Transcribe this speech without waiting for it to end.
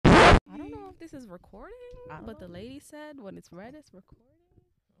this is recording, but the lady said when it's red, it's recording.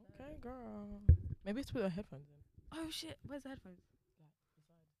 Okay, girl. Maybe it's with her headphones in. Oh shit! Where's the headphones?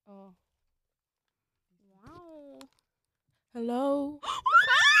 Oh. Wow. Hello.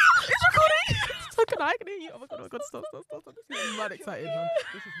 It's recording. So can I hear you? Oh my god, stop. This is mad exciting, man.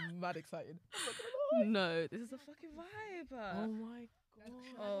 This is mad exciting. No, this is a fucking vibe. Oh my god.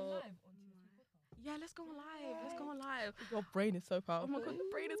 Oh. Yeah, let's go on live. Let's go on live. Your brain is so powerful. Oh my god, the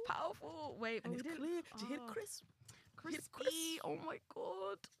brain is powerful. Wait, And we it's didn't. clear. Did you hear Oh. Chris? Crispy. Oh my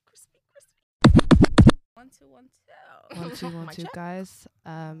god. Crispy. 1 2 1 2. 1 2 1 My 2 check. guys.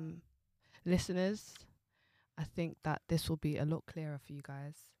 Listeners, I think that this will be a lot clearer for you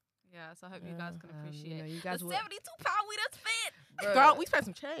guys. Yeah, so I hope you guys can appreciate you the guys will, £72 we done spent. Girl, we spent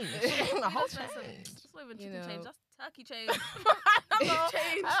some change. We A whole done spent some- change. It's not even You chicken change, know. that's turkey change.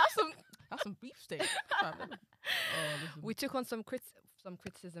 Change. That's some beef steak. we took on some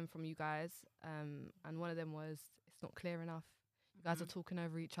criticism from you guys, and one of them was it's not clear enough. You guys are talking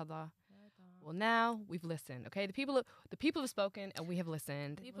over each other. Well, now we've listened. Okay, the people have spoken, and we have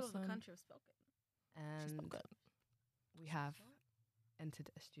listened, People of the country have spoken. and we have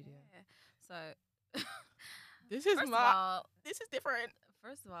entered a studio. Yeah. So, This is first of mad. all, This is different.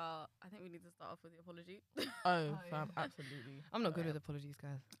 I think we need to start off with the apology. Oh, fam, absolutely. I'm not good with apologies,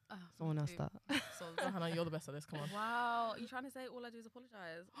 guys. Oh, Someone me else too. start. So, Hannah, you're the best at this. Come on. wow, you trying to say all I do is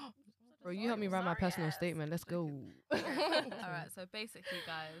apologize? Bro, you helped me write my personal statement. Let's go. All right, so basically,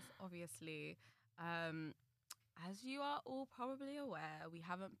 guys, obviously, as you are all probably aware, we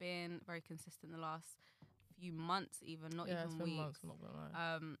haven't been very consistent the last few months, even not Yeah, even it's been weeks. months, I'm not gonna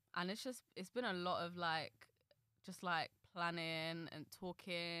lie. And it's been a lot of just planning and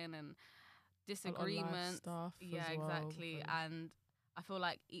talking and disagreements. Stuff Yeah, as well, exactly. because- And I feel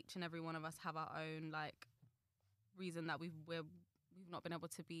like each and every one of us have our own reason that we've not been able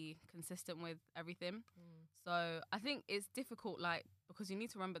to be consistent with everything. So I think it's difficult, because you need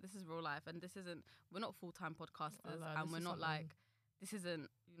to remember this is real life, and we're not full-time podcasters, lie, and this we're is not something- this isn't,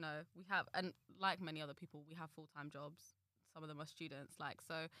 we have, and like many other people, we have full-time jobs. Some of them are students,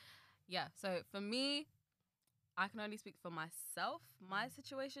 so yeah. So for me, I can only speak for myself. My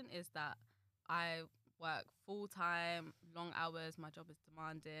situation is that I work full-time, long hours. My job is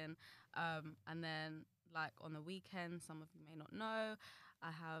demanding. And then on the weekends, some of you may not know,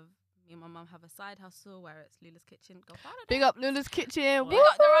 me and my mum have a side hustle where it's Lula's Kitchen. Go follow Big up Lula's Kitchen. Big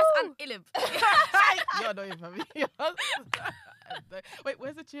up the rice and Ilib. You're annoying, family. Wait,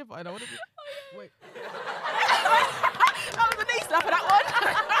 where's the cheer button? I want to be. Wait. That was a knee slap for that one.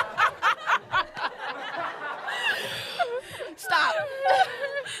 Stop.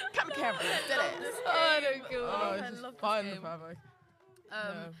 Cut the camera. Did it. Oh, no, Oh, I this is love this fun, game. family.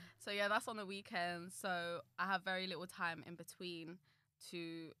 So yeah, that's on the weekends. So I have very little time in between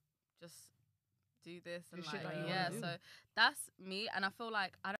to just do this and Do shit that you yeah. wanna do. So that's me, and I feel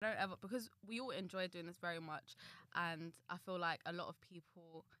like I don't ever, because we all enjoy doing this very much, and I feel like a lot of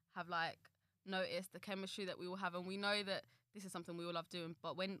people have noticed the chemistry that we all have, and we know that this is something we all love doing.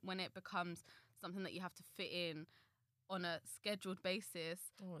 But when it becomes something that you have to fit in on a scheduled basis,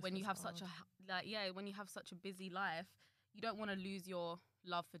 when you have such when you have such a busy life, you don't want to lose your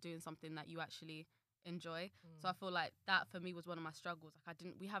love for doing something that you actually enjoy. So I feel like that for me was one of my struggles.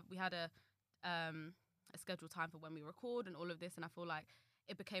 We had a scheduled time for when we record and all of this, and I feel like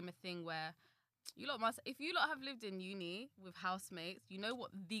it became a thing where if you lot have lived in uni with housemates, you know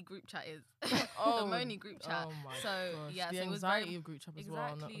what the group chat is. The Moni group chat. Oh my So gosh. yeah, The so it was anxiety very of group chat as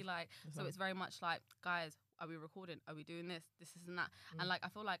well. exactly so it's very much guys, are we recording? Are we doing this? This isn't that. And I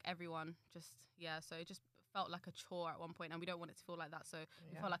feel like everyone so it just felt like a chore at one point, and we don't want it to feel like that. So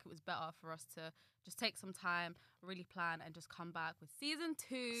we felt like it was better for us to just take some time, really plan, and just come back with season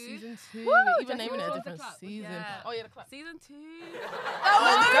 2. Season 2. Woo! We're even Jackie, naming it a what's the different clap? season. Yeah. Oh yeah, the clap. Season 2.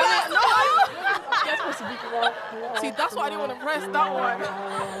 See, that's why I didn't want to press that one.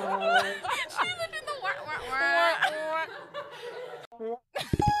 She's looking the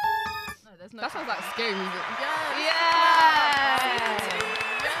No, there's no. That sounds like scary music. Yeah.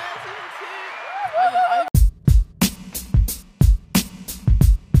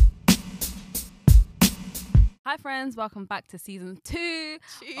 Hi friends, welcome back to season 2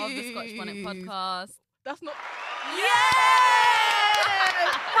 of the Scotch Bonnet podcast. That's not.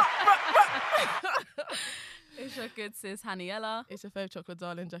 It's your good sis Haniella. It's your fave chocolate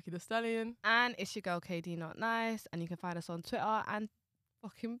darling, Jackie the Stallion. And it's your girl KD Not Nice, and you can find us on Twitter and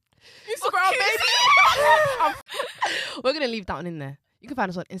fucking Instagram, baby. we're gonna leave that one in there. You can find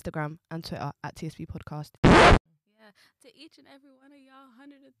us on Instagram and Twitter at TSP Podcast. Yeah, to each and every one of y'all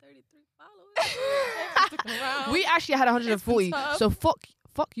 133 followers. Stick around. We actually had 140, tough. so fuck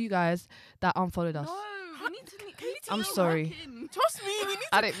fuck you guys that unfollowed us. No, we need to I'm sorry. Trust me, we need to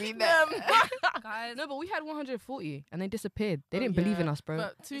I didn't mean that. Guys. No, but we had 140 and they disappeared. They Oh, didn't believe yeah. in us, bro.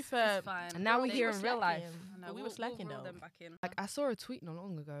 But to be fair, It's fine. And now we're they here were in real life. slacking. I know, But we were slacking reel though. them back in. Like I saw a tweet not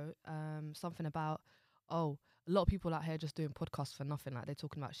long ago, something about, oh, a lot of people out here just doing podcasts for nothing. Like they're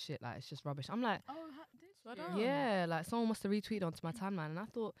talking about shit. Like it's just rubbish. I'm like, yeah, like someone must have retweeted onto my timeline, and I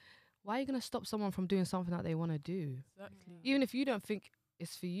thought, why are you gonna stop someone from doing something that they want to do? Exactly. Even if you don't think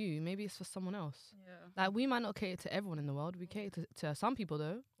it's for you, maybe it's for someone else. Yeah. Like we might not cater to everyone in the world. We cater to some people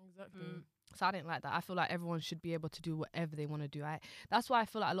though. Exactly. So I didn't like that. I feel like everyone should be able to do whatever they want to do. That's why I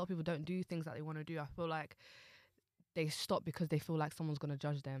feel like a lot of people don't do things that they want to do. I feel like they stop because they feel like someone's gonna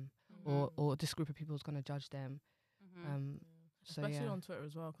judge them, or this group of people is gonna judge them. So Especially yeah. on Twitter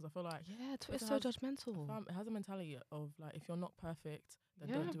as well, because I feel like Twitter's Twitter so judgmental. it has a mentality of like, if you're not perfect, then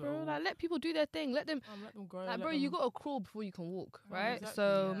Yeah, don't do bro. it all. Like let people do their thing. Let them. Let them grow. Like, bro, you gotta crawl before you can walk, right? exactly.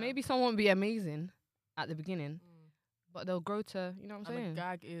 So Yeah. maybe someone won't be amazing at the beginning, but they'll grow to, you know what I'm And saying? the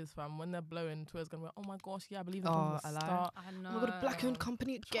gag is, fam, when they're blowing, Twitter's gonna be like, oh my gosh, yeah, I believe in Oh, from the I lie. start. I know. Oh my god, a black-owned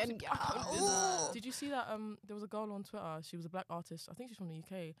company again. Did you see that? There was a girl on Twitter. She was a black artist. I think she's from the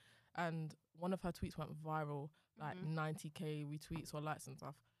UK, and one of her tweets went viral, like 90k retweets or likes and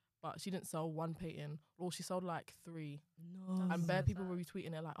stuff. But she didn't sell one painting, or she sold like 3. No. And bare people were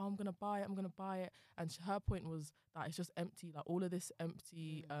retweeting it like, oh, I'm gonna buy it. And her point was that it's just empty, like all of this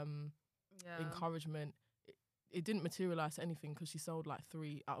empty encouragement. It didn't materialize to anything because she sold like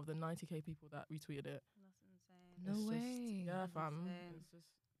 3 out of the 90k people that retweeted it. That's insane. No It's way. Just, yeah, fam. insane. It's just,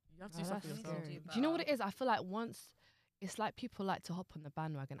 you have to Oh, do that's something yourself. scary. Do you know what it is? I feel like once it's like people like to hop on the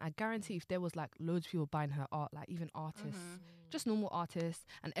bandwagon. I guarantee if there was like loads of people buying her art, like even artists, just normal artists,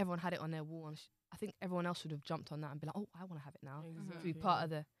 and everyone had it on their wall, and I think everyone else would have jumped on that and be like, oh, I want to have it now to be part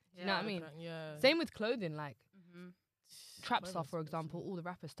of the. Do you know what I mean? Yeah. Same with clothing, like trap Clothing's stuff, for expensive. example. All the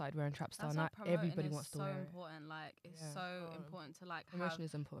rappers started wearing trap stuff. That's Now why promoting everybody is wants to so wear it. important. Like it's Yeah. so important to like Promotion have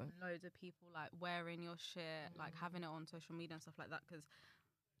is important. loads of people like wearing your shit, like having it on social media and stuff like that. Because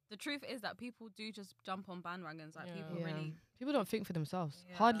the truth is that people do just jump on bandwagons. Like people Yeah. really. People don't think for themselves.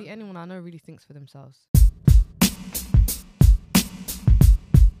 Yeah. Hardly anyone I know really thinks for themselves.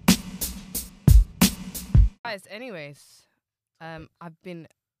 Guys, anyways, I've been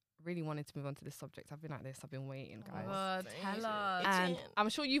really wanting to move on to this subject. I've been like this. I've been waiting, guys. God, tell us. And I'm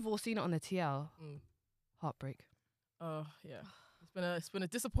sure you've all seen it on the TL. Heartbreak. Oh yeah. It's been a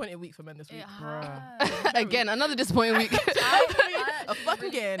disappointing week for men this week. Again, another disappointing week.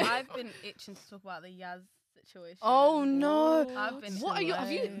 I've been itching to talk about the Yaz situation. Oh no! I've been. What are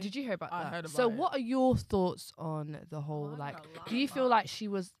you? Did you hear about that? I heard about so, it. what are your thoughts on the whole? I'm Like, not gonna do you lie, feel but- like she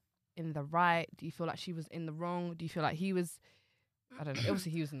was in the right? Do you feel like she was in the wrong? Do you feel like he was? I don't know.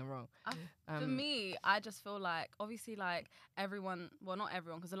 Obviously, he was in the wrong. For me, I just feel like, obviously, like everyone, well, not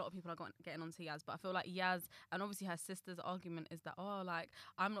everyone, because a lot of people are getting onto Yaz, but I feel like Yaz, and obviously her sister's argument is that, oh, like,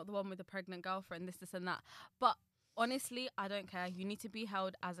 I'm not the one with the pregnant girlfriend, this and that. But honestly, I don't care. You need to be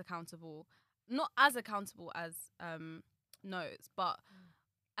held as accountable. Not as accountable as Notes, but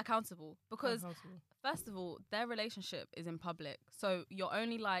accountable. Because, first of all, their relationship is in public. So your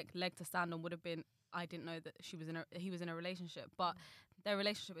only, like, leg to stand on would have been, I didn't know that he was in a relationship, but their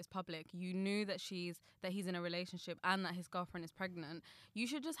relationship is public. You knew that he's in a relationship and that his girlfriend is pregnant. You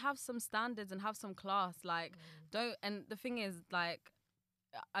should just have some standards and have some class. Like, don't. And the thing is, like,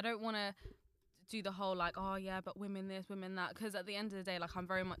 I don't want to do the whole like, oh yeah, but women this, women that. Because at the end of the day, like, I'm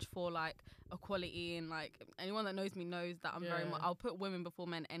very much for like equality, and like anyone that knows me knows that I'm very much. I'll put women before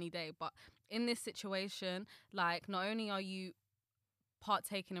men any day. But in this situation, like, not only are you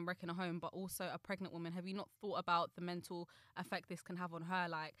partaking and wrecking a home, but also a pregnant woman, have you not thought about the mental effect this can have on her?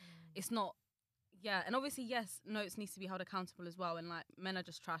 Like, it's not, and obviously, yes, Notes needs to be held accountable as well, and like, men are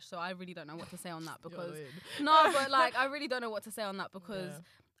just trash, so I really don't know what to say on that, because like, I really don't know what to say on that, because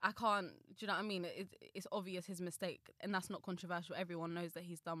I can't, do you know what I mean? It's obvious his mistake, and that's not controversial. Everyone knows that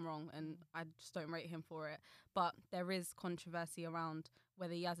he's done wrong, and I just don't rate him for it. But there is controversy around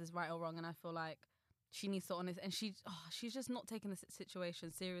whether Yaz is right or wrong, and I feel like she needs to honest, and she's just not taking the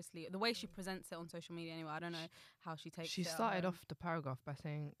situation seriously. The way she presents it on social media, anyway, I don't know how she takes it. She started off the paragraph by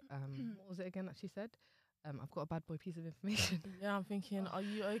saying, what was it again that she said? I've got a bad boy piece of information. Yeah, I'm thinking, are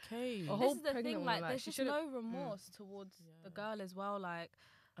you okay? This is the thing, woman, like, like, there's she just should've- no remorse towards the girl as well, like.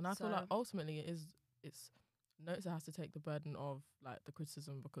 And I feel like So- ultimately it's Notes that has to take the burden of like the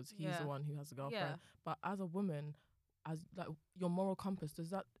criticism, because he's the one who has the girlfriend. Yeah. But as a woman, as like your moral compass,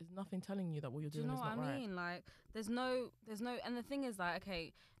 is nothing telling you that what you're doing is not right? Do you know what I mean? Like, there's no, and the thing is, like,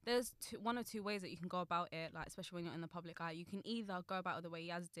 okay, there's one or two ways that you can go about it, like, especially when you're in the public eye. You can either go about it the way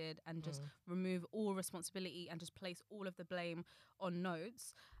Yaz did and just remove all responsibility and just place all of the blame on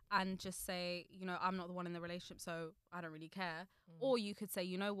Notes and just say, you know, I'm not the one in the relationship, so I don't really care. Or you could say,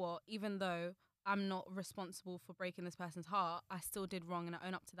 you know what, even though I'm not responsible for breaking this person's heart, I still did wrong, and I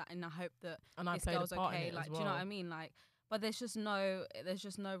own up to that, and I hope that this girl's okay. Like, do you know what I mean? Like, but there's just no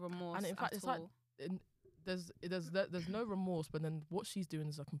remorse. And in fact, it's like there's no remorse, but then what she's doing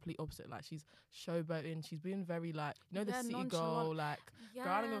is a complete opposite. Like, she's showboating. She's being very, like, you know, the city girl, like, girl,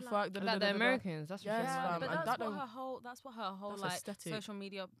 I don't give a fuck. Like the Americans, that's what she's like. But that's what her whole like aesthetic. Social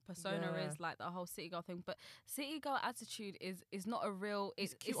media persona is, like, the whole city girl thing. But city girl attitude is not a real.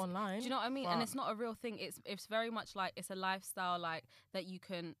 It's cute online. Do you know what I mean? And it's not a real thing. It's very much like it's a lifestyle, like, that you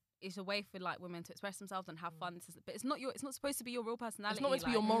can. It's a way for, like, women to express themselves and have fun. But it's not supposed to be your real personality. It's not meant to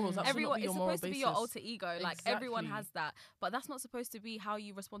be your morals. Everyone, it's supposed to be your alter ego. Exactly. Like, everyone has that, but that's not supposed to be how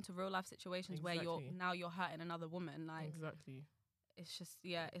you respond to real life situations where you're hurting another woman. Like, exactly. It's just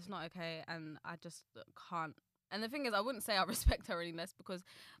it's not okay, and I just can't. And the thing is, I wouldn't say I respect her any less because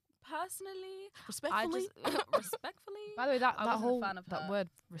personally, respectfully. By the way, that word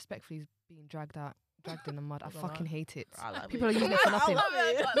respectfully is being dragged in the mud. I fucking hate it. People are using it for nothing.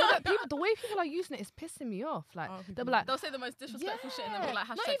 The way people are using it is pissing me off. Like, they'll be like, they'll say the most disrespectful shit and then be like,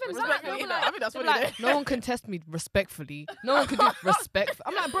 not even respectfully. Like, I think that's what like, no one can test me respectfully. No one can do respect.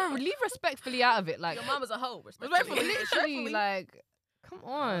 I'm like, bro, leave respectfully out of it. Like, your mum as a whole, respectfully. Literally, like, come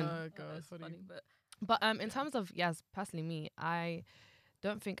on. Oh god, that's funny. But in terms of personally me, I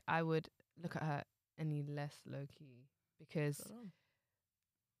don't think I would look at her any less low key because.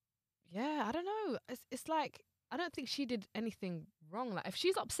 Yeah, I don't know. It's like, I don't think she did anything wrong. Like, if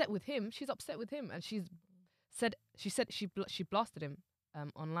she's upset with him, she's upset with him, and she blasted him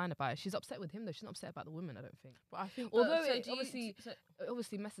online about it. She's upset with him though. She's not upset about the woman, I don't think. But I think, although it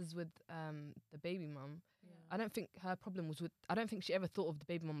obviously messes with the baby mum. Yeah. I don't think her problem was with. I don't think she ever thought of the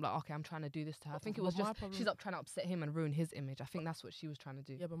baby mum like, okay, I'm trying to do this to her. I think it was just she's trying to upset him and ruin his image. I think that's what she was trying to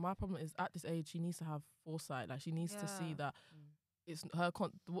do. Yeah, but my problem is at this age, she needs to have foresight. Like, she needs to see that. It's her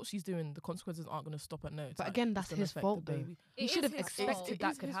what she's doing. The consequences aren't going to stop at Notes. But like, again, that's his fault, though. He should have expected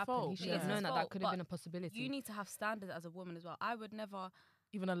that could happen. He should have known that could have been a possibility. You need to have standards as a woman as well. I would never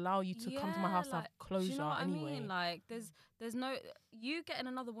even allow you to come to my house to have closure. Do you know what anyway. I mean? Like, there's no, you getting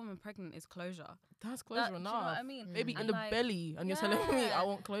another woman pregnant is closure. That's closure enough. Do you know what I mean? Maybe in the belly, and you're telling me I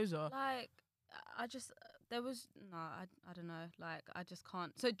want closure. Like, I just I don't know. Like, I just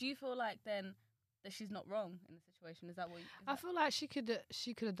can't. So do you feel like then that she's not wrong in the situation? Is that what I feel like she could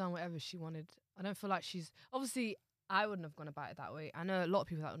have done whatever she wanted. I don't feel like she's obviously. I wouldn't have gone about it that way. I know a lot of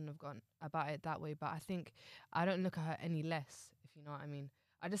people that wouldn't have gone about it that way, but I think I don't look at her any less, if you know what I mean.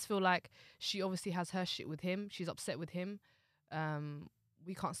 I just feel like she obviously has her shit with him. She's upset with him.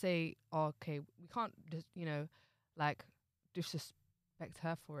 We can't say, we can't just, like, disrespect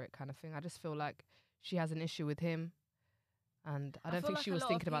her for it kind of thing. I just feel like she has an issue with him. And I don't think she was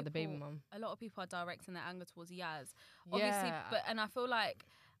thinking about the baby mum. A lot of people are directing their anger towards Yaz, obviously, and I feel like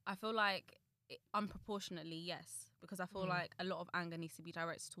unproportionately, yes, because I feel like a lot of anger needs to be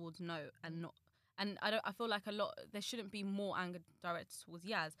directed towards Note and not. And I feel like there shouldn't be more anger directed towards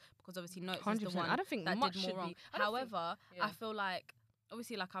Yaz because obviously Note is the one I don't think that much did more wrong. However, I feel like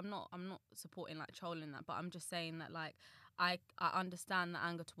obviously, like, I'm not supporting, like, trolling that, but I'm just saying that, like, I understand the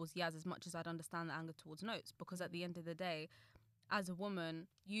anger towards Yaz as much as I'd understand the anger towards Notes, because at the end of the day, as a woman,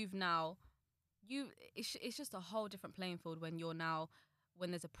 it's just a whole different playing field when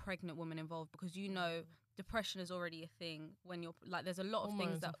there's a pregnant woman involved, because depression is already a thing when you're, like, there's a lot of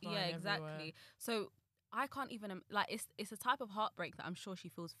things that exactly everywhere. So I can't even, like, it's a type of heartbreak that I'm sure she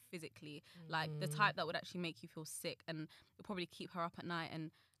feels physically, like the type that would actually make you feel sick and probably keep her up at night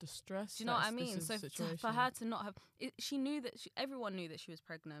and the stress. Do you know what I mean? So for her to not have, she knew that everyone knew that she was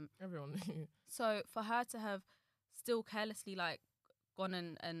pregnant. Everyone knew. So for her to have still carelessly, like, gone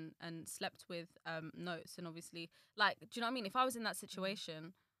and slept with Notes, and obviously, like, do you know what I mean? If I was in that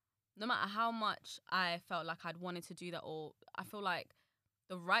situation, no matter how much I felt like I'd wanted to do that, or I feel like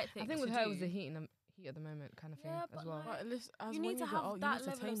the right thing. I think with her it was the heat at the moment kind of thing as well. Like, you need to have that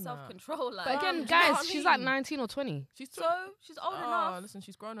level of self-control. Like, but again, guys, she's like 19 or 20. She's old enough. Listen,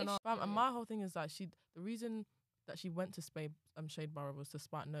 she's grown enough. And my whole thing is that the reason that she went to Shade Borough was to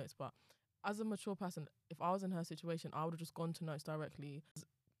spite Notes. But as a mature person, if I was in her situation, I would have just gone to Notes directly.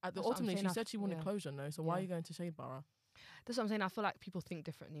 Ultimately, she said she wanted closure, no? So why are you going to Shade Borough? That's what I'm saying. I feel like people think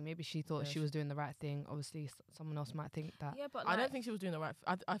differently. Maybe she thought she was doing the right thing. Obviously, someone else might think that. Yeah, but I don't think she was doing the right.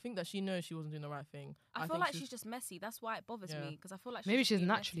 I think that she knows she wasn't doing the right thing. I feel like she's just messy. That's why it bothers me, because I feel like maybe she's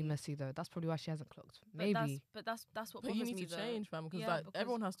naturally messy though. That's probably why she hasn't clocked. Maybe. But that's what bothers me. You need to change, fam, because like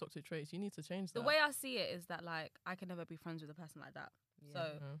everyone has toxic traits. You need to change that. The way I see it is that like I can never be friends with a person like that. Yeah.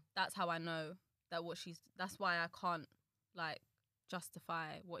 So that's how I know that that's why I can't like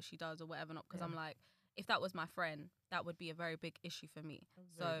justify what she does or whatever, not because I'm like, if that was my friend, that would be a very big issue for me.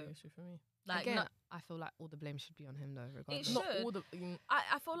 Big issue for me. Like, again, I feel like all the blame should be on him though. Regardless, it should. Not all the.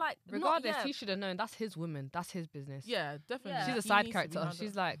 I feel like regardless, he should have known. That's his woman. That's his business. Yeah, definitely. Yeah. She's a side character.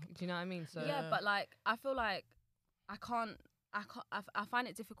 She's like, do you know what I mean? So yeah, but like, I feel like I find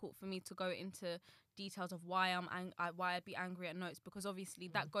it difficult for me to go into details of why why I'd be angry at Notes, because obviously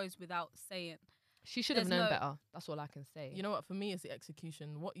that goes without saying. She should have known better. That's all I can say. You know what? For me, it's the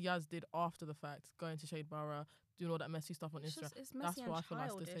execution. What Yaz did after the fact, going to Shade Borough, doing all that messy stuff on Instagram. It's messy. That's what I feel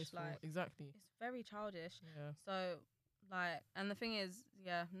like distasteful. Exactly. It's very childish. Yeah. So, like, and the thing is,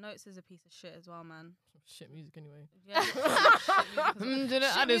 Notes is a piece of shit as well, man. Shit music anyway. Yeah.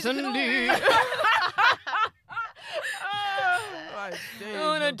 I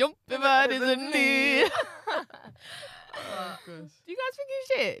wanna jump if I didn't need. Do you guys think it's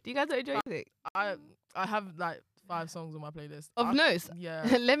shit? Do you guys enjoy music? I have like 5 songs on my playlist. Of Notes?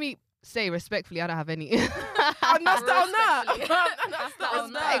 Yeah. Let me say respectfully, I don't have any. And that's that on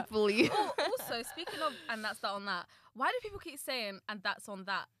that. Respectfully. Also, speaking of, and that's that on that, why do people keep saying, and that's on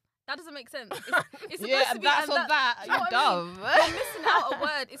that? That doesn't make sense. It's supposed to be, that's on that. You know You're dumb. I mean? You're missing out a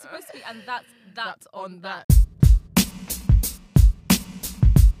word. It's supposed to be, and that's on that.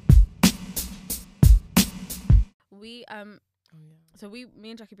 Me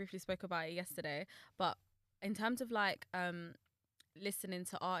and Jackie briefly spoke about it yesterday, but in terms of like listening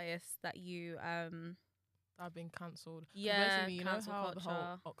to artists that you I've been cancelled. Yeah, basically, you know how the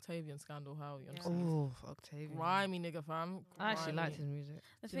whole Octavian scandal, how oh, Octavian, grimy nigga, fam. I actually liked his music.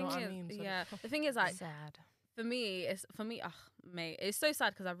 The thing is, the thing is, like, sad. For me, mate, it's so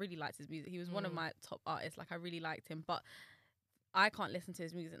sad because I really liked his music. He was one of my top artists. Like, I really liked him, but I can't listen to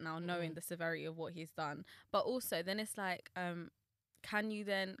his music now, knowing the severity of what he's done. But also, then it's like, can you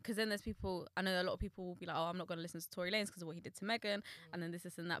then, because then there's people, I know a lot of people will be like, oh, I'm not going to listen to Tory Lanez because of what he did to Megan, and then this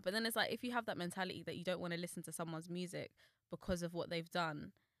and that. But then it's like, if you have that mentality that you don't want to listen to someone's music because of what they've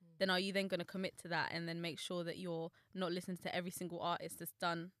done, then are you then going to commit to that and then make sure that you're not listening to every single artist that's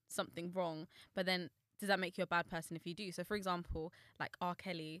done something wrong? But then does that make you a bad person if you do? So for example, like R.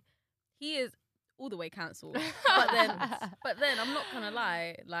 Kelly, he is all the way cancelled. but then I'm not going to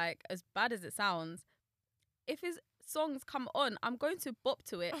lie, like, as bad as it sounds, if his songs come on, I'm going to bop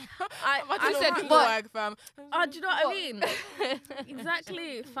to it. I said, what? Fam. Do you know what I mean?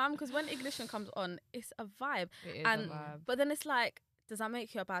 Exactly, fam. Because when Ignition comes on, it's a vibe. It is a vibe. But then it's like, does that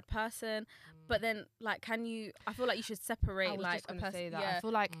make you a bad person? But then, like, I feel like you should separate, like, a person. Yeah. I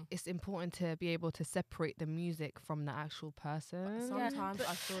feel like it's important to be able to separate the music from the actual person. Sometimes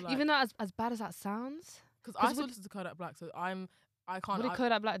I feel like, even though as bad as that sounds, because I still listen to Kodak Black, so I can't. What did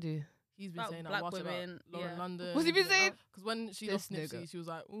Kodak Black do? He's been saying I watch women, about Lauren London. What's he been saying? Because when she lost Nipsey, she was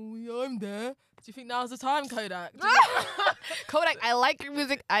like, "Oh, yeah, I'm there. Do you think now's the time, Kodak?" Kodak, I like your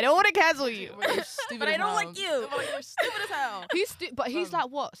music. I don't want to cancel you, but I don't like you. You're stupid as hell. He's like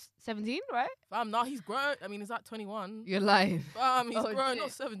what, 17, right? Nah, he's grown. I mean, he's like 21. You're lying. He's grown,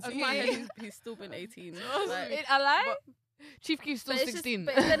 not 17. He's still been 18. I lie. Chief Keef's still 16.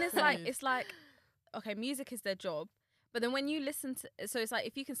 But then it's like, okay, music is their job. But then when you listen to, so it's like,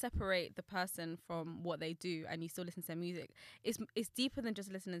 if you can separate the person from what they do and you still listen to their music, it's deeper than just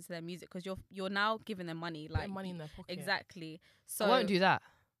listening to their music, because you're now giving them money, like money in their pocket. Exactly. So I won't do that.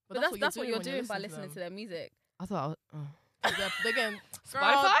 But that's what you're doing by listening to their music. I thought they're getting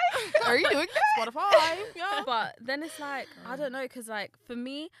Spotify. Are you doing that? Spotify. Yeah. But then it's like, I don't know, because like for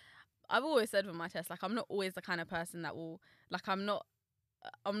me, I've always said with my test, like, I'm not always the kind of person that will, like, I'm not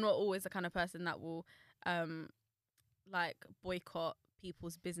always the kind of person that will like boycott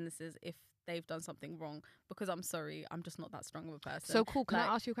people's businesses if they've done something wrong, because I'm sorry, I'm just not that strong of a person. So cool. Can I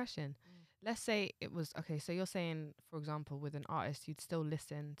ask you a question? Let's say it was, okay, so you're saying, for example, with an artist, you'd still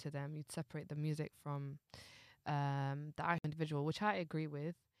listen to them, you'd separate the music from the actual individual, which I agree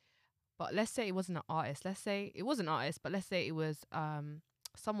with. But let's say it wasn't an artist. Let's say it was an artist, but let's say it was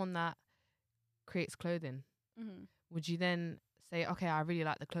someone that creates clothing. Would you then say, okay, I really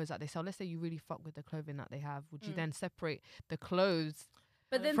like the clothes that they sell? Let's say you really fuck with the clothing that they have. Would you then separate the clothes?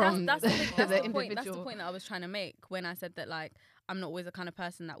 But then that's the point. That's the point that I was trying to make when I said that, like, I'm not always the kind of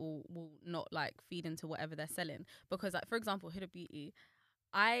person that will not like feed into whatever they're selling. Because, like, for example, Huda Beauty,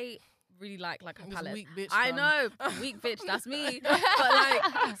 I really like her This palette. weak bitch, I fam. know, weak bitch, that's me. But like,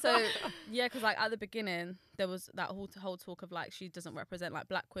 so yeah, because like at the beginning there was that whole talk of like she doesn't represent like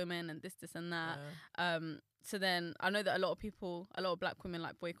black women and this and that. Yeah. So then I know that a lot of black women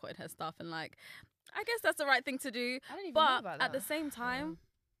like boycotted her stuff, and like I guess that's the right thing to do. I didn't even know But about at that. the same time,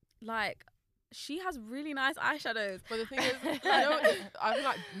 like she has really nice eyeshadows. But the thing is, I feel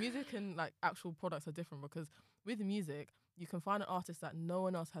like music and like actual products are different, because with music you can find an artist that no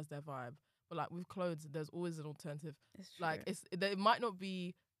one else has their vibe, but like with clothes there's always an alternative. It's true. Like it might not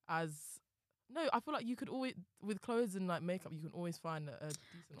be as I feel like you could always, with clothes and like makeup, you can always find a decent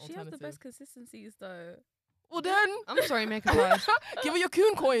alternative. She has the best consistencies though. Well then, I'm sorry, makeup artist. give her your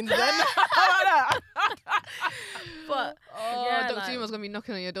coon coins then. But Yeah, Dr. like, Uma's gonna be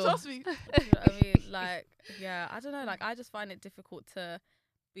knocking on your door. Trust me. you know what I mean, like, yeah, I don't know. Like, I just find it difficult to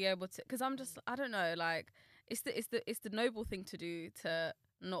be able to, because I'm just, I don't know. Like, it's the noble thing to do to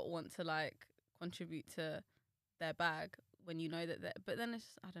not want to like contribute to their bag when you know that. But then it's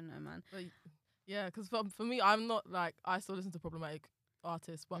just, I don't know, man. But, yeah, because for me, I'm not like, I still listen to problematic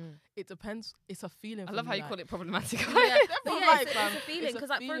artists, but it depends. It's a feeling. I love how you call it problematic. Yeah, but yeah, Like, it's a feeling, because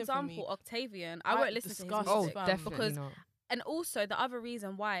like for example, Octavian, I won't listen to his music. Definitely because not. and also the other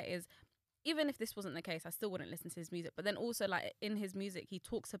reason why is, even if this wasn't the case, I still wouldn't listen to his music. But then also, like, in his music, he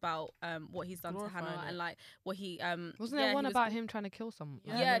talks about what he's done to Hannah and like what he wasn't there one about him trying to kill someone?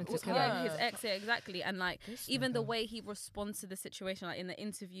 Yeah, his ex, exactly. And like even the way he responds to the situation, like in the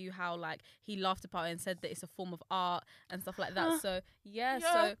interview, how like he laughed about it and said that it's a form of art and stuff like that. So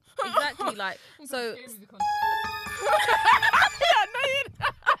so exactly, like so.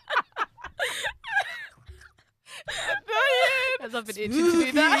 Has I've been itching to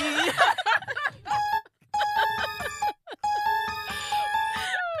do that.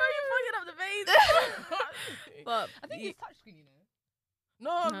 But I think it's touchscreen, you know.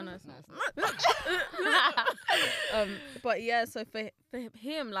 No, it's not. But yeah, so for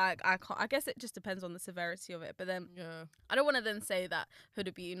him, like I guess it just depends on the severity of it. But then I don't want to then say that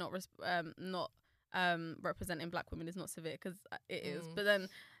Huda Beauty not representing black women is not severe, because it is. But then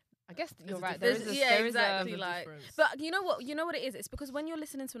I guess you're right. Exactly. Like, but you know what it is? It's because when you're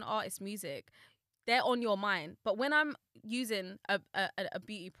listening to an artist's music, they're on your mind. But when I'm using a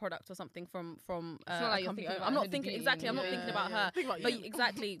beauty product or something from a company, I'm not thinking exactly. I'm not thinking about her. But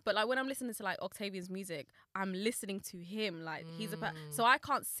exactly. But like when I'm listening to like Octavian's music, I'm listening to him. Like he's so I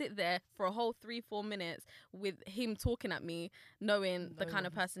can't sit there for a whole 3-4 minutes with him talking at me, knowing the kind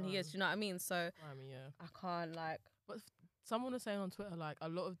of person he is. Do you know what I mean? So I can't like. But someone was saying on Twitter, like a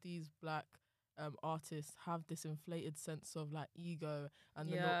lot of these black artists have this inflated sense of like ego,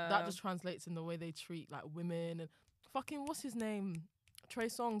 and that just translates in the way they treat like women and fucking what's his name, Trey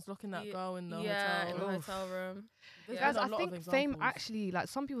Songz locking that girl in the hotel. In the hotel room. Guys, I think fame actually, like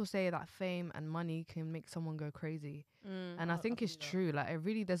some people say that fame and money can make someone go crazy, and I think it's true. Like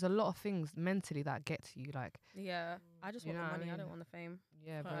there's a lot of things mentally that get to you. Like I just want the money. I don't want the fame.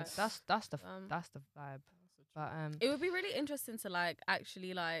 Yeah, bro. That's the vibe. But it would be really interesting to like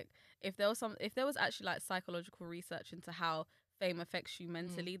actually like if there was actually like psychological research into how fame affects you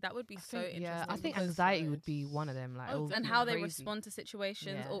mentally. That would be so interesting. Yeah, I think anxiety would be one of them. Like and how they respond to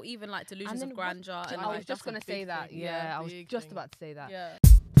situations, or even like delusions of grandeur. And I was just gonna say that. Yeah, I was just about to say that. Yeah.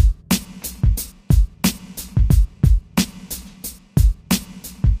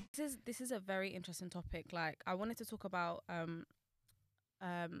 This is a very interesting topic. Like I wanted to talk about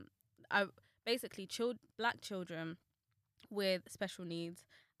basically black children with special needs,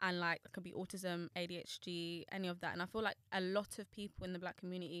 and like it could be autism, ADHD, any of that. And I feel like a lot of people in the black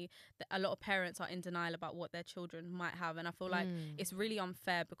community, a lot of parents are in denial about what their children might have. And I feel like it's really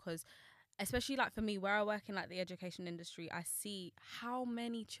unfair, because especially like for me, where I work in like the education industry, I see how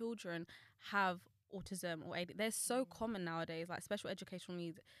many children have autism or ADHD. They're so common nowadays. Like special educational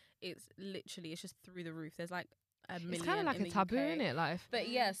needs, it's just through the roof. There's like it's kind of like a taboo, isn't it? Like, but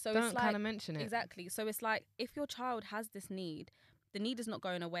yeah, so don't it's like, kind of mention it. Exactly. So it's like if your child has this need, the need is not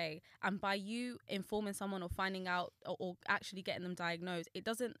going away, and by you informing someone or finding out or actually getting them diagnosed, it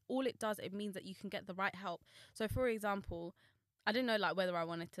means that you can get the right help. So for example, I didn't know like whether I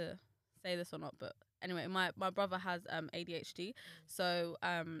wanted to say this or not, but anyway, my brother has ADHD, so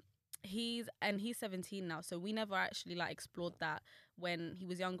he's 17 now, so we never actually like explored that when he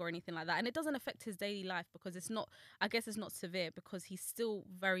was younger or anything like that, and it doesn't affect his daily life because it's not severe, because he's still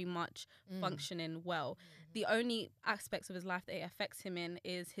very much functioning well. The only aspects of his life that it affects him in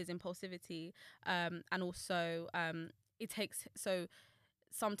is his impulsivity, and also it takes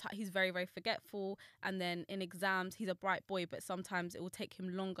sometimes he's very, very forgetful, and then in exams he's a bright boy, but sometimes it will take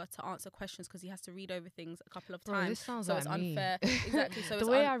him longer to answer questions because he has to read over things a couple of times. This sounds so like it's me. unfair. Exactly. So the it's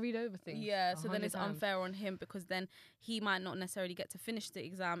way I read over things. Yeah. So then 100 it's times. unfair on him, because then he might not necessarily get to finish the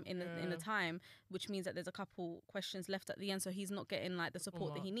exam in the time, which means that there's a couple questions left at the end. So he's not getting like the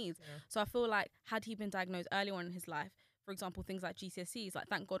support that he needs. Yeah. So I feel like had he been diagnosed earlier on in his life, for example, things like GCSEs, like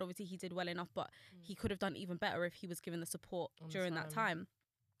thank God, obviously he did well enough, but he could have done even better if he was given the support during that time.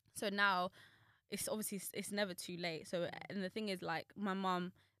 So now it's obviously it's never too late. So and the thing is, like, my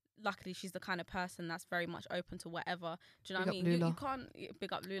mum, luckily she's the kind of person that's very much open to whatever. Do you know what I mean? You can't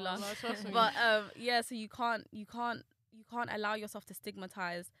big up Lula, but yeah. So you can't allow yourself to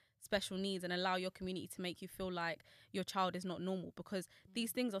stigmatize special needs and allow your community to make you feel like your child is not normal, because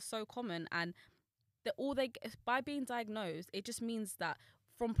these things are so common, and by being diagnosed, it just means that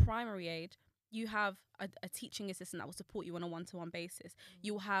from primary age you have a teaching assistant that will support you on a one-to-one basis.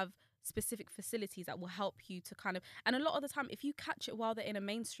 You'll have specific facilities that will help you to kind of, and a lot of the time if you catch it while they're in a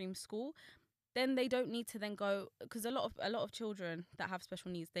mainstream school, then they don't need to then go, because a lot of children that have special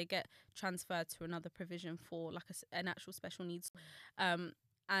needs, they get transferred to another provision for like an actual special needs,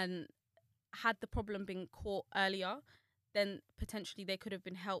 and had the problem been caught earlier, then potentially they could have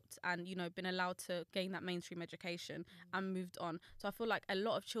been helped and, you know, been allowed to gain that mainstream education and moved on. So I feel like a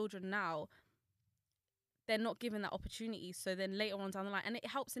lot of children now, they're not given that opportunity. So then later on down the line, and it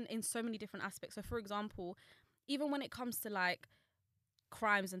helps in so many different aspects. So for example, even when it comes to like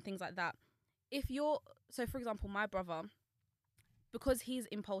crimes and things like that, so for example, my brother, because he's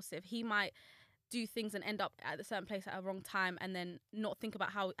impulsive, he might do things and end up at a certain place at a wrong time, and then not think about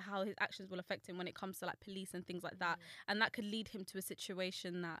how his actions will affect him when it comes to like police and things like that. And that could lead him to a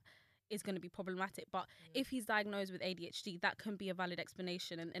situation that is going to be problematic. But if he's diagnosed with ADHD, that can be a valid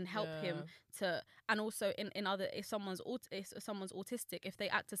explanation and help him to, and also in other, if someone's autistic, if they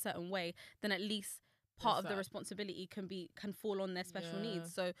act a certain way, then at least part of the responsibility can fall on their special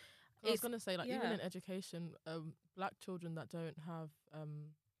needs. So I was going to say, like, even in education, black children that don't have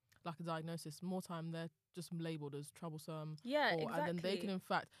like a diagnosis, more time they're just labelled as troublesome. And then they can in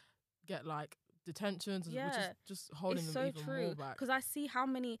fact get like detentions, which is just holding them even more back. Because I see how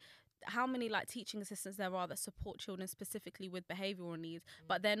many like teaching assistants there are that support children specifically with behavioural needs,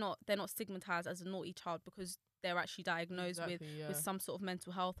 but they're not stigmatized as a naughty child because they're actually diagnosed with some sort of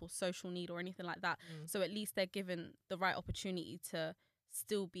mental health or social need or anything like that. So at least they're given the right opportunity to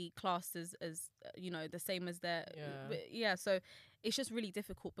still be classed as you know, the same as their so it's just really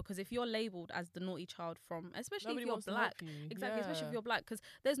difficult, because if you're labelled as the naughty child especially if you're black, especially if you're black, because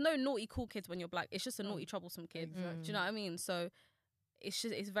there's no naughty cool kids when you're black, it's just a naughty troublesome kid. Do you know what I mean? So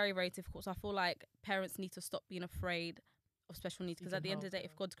it's very, very difficult. So I feel like parents need to stop being afraid of special needs, because at the end of the day,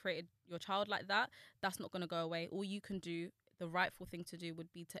 if God's created your child like that, that's not going to go away. All you can do, the rightful thing to do,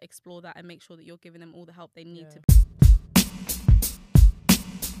 would be to explore that and make sure that you're giving them all the help they need to.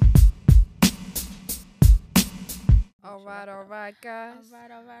 All right, guys.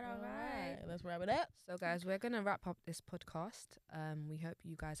 All right. Let's wrap it up. So, guys, we're going to wrap up this podcast. We hope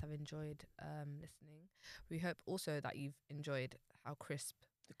you guys have enjoyed listening. We hope also that you've enjoyed how crisp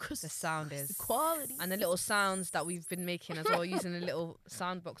the sound is. The quality. And the little sounds that we've been making as well, using a little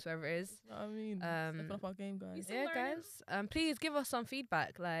sound box, wherever it is. I mean, stepping up our game, guys. Yeah, guys. Please give us some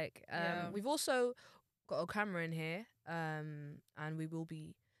feedback. Like, we've also got a camera in here, and we will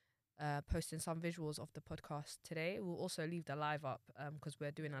be posting some visuals of the podcast today. We'll also leave the live up because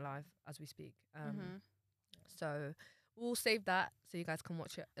we're doing a live as we speak. So we'll save that so you guys can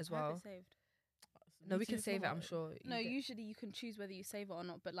watch it as well. It's saved. No, we can save it, I'm sure. No, usually you can choose whether you save it or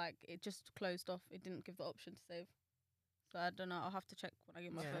not, but like it just closed off. It didn't give the option to save. So I don't know. I'll have to check when I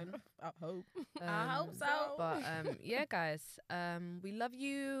get my phone. I hope. I hope so. But yeah, guys. We love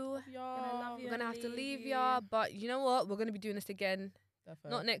you. Love y'all. We're gonna have to leave y'all, but you know what? We're gonna be doing this again.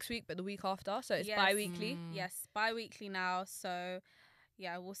 Definitely. Not next week, but the week after. So it's bi-weekly. Yes, bi-weekly now. So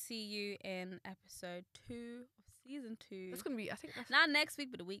yeah, we'll see you in episode 2 of season 2. That's gonna be. I think that's not next week,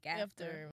 but the week after.